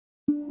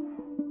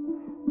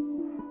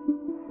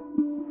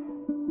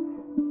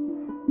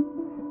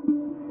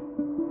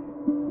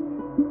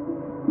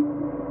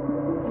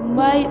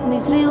make me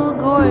feel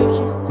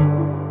gorgeous.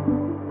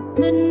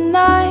 The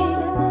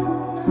night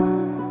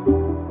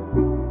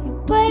you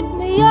wake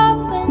me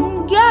up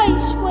and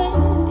gaze with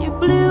your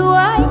blue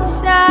eyes.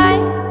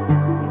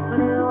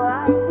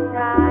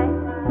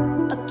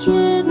 I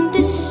couldn't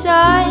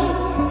decide,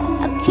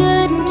 I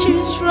couldn't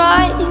choose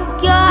right.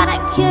 God, I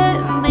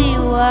couldn't be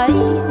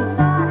white.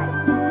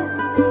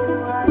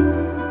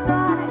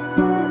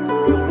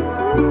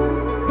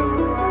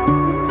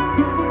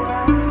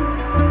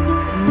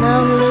 And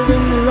I'm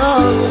living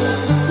lonely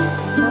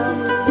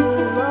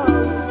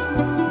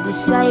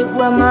beside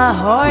where my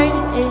heart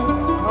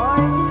is.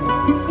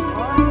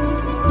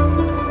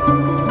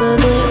 But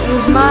it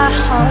was my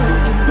heart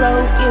you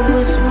broke, it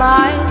was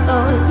my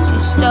thoughts you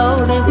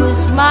stole, it was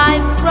my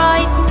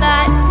pride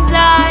that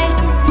died.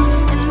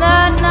 And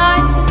that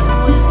night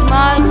it was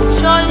my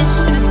choice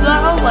to go.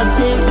 I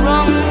did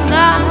wrong,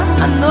 that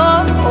I know,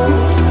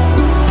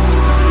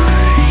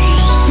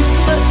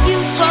 but you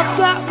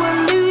forgot we're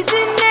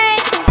losing it.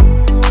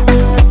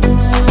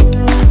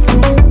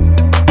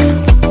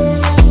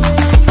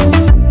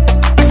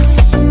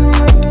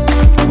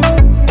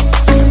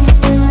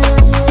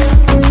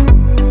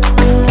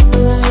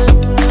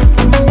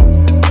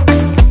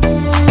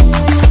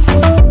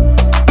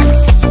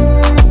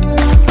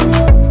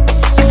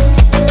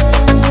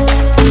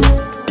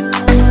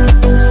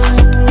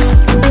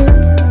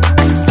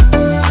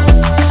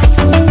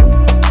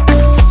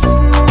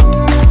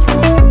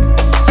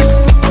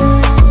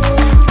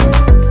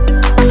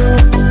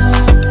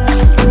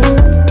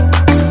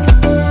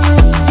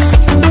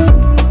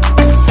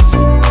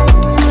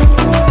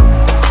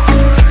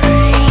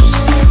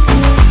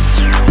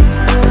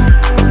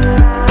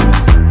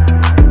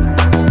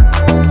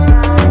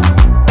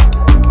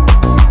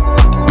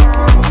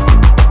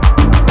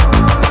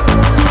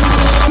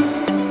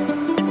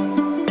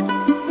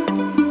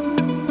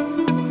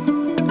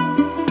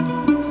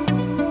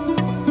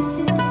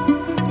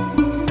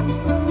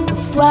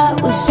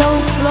 What was so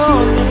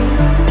flawless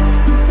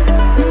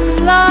in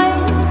life?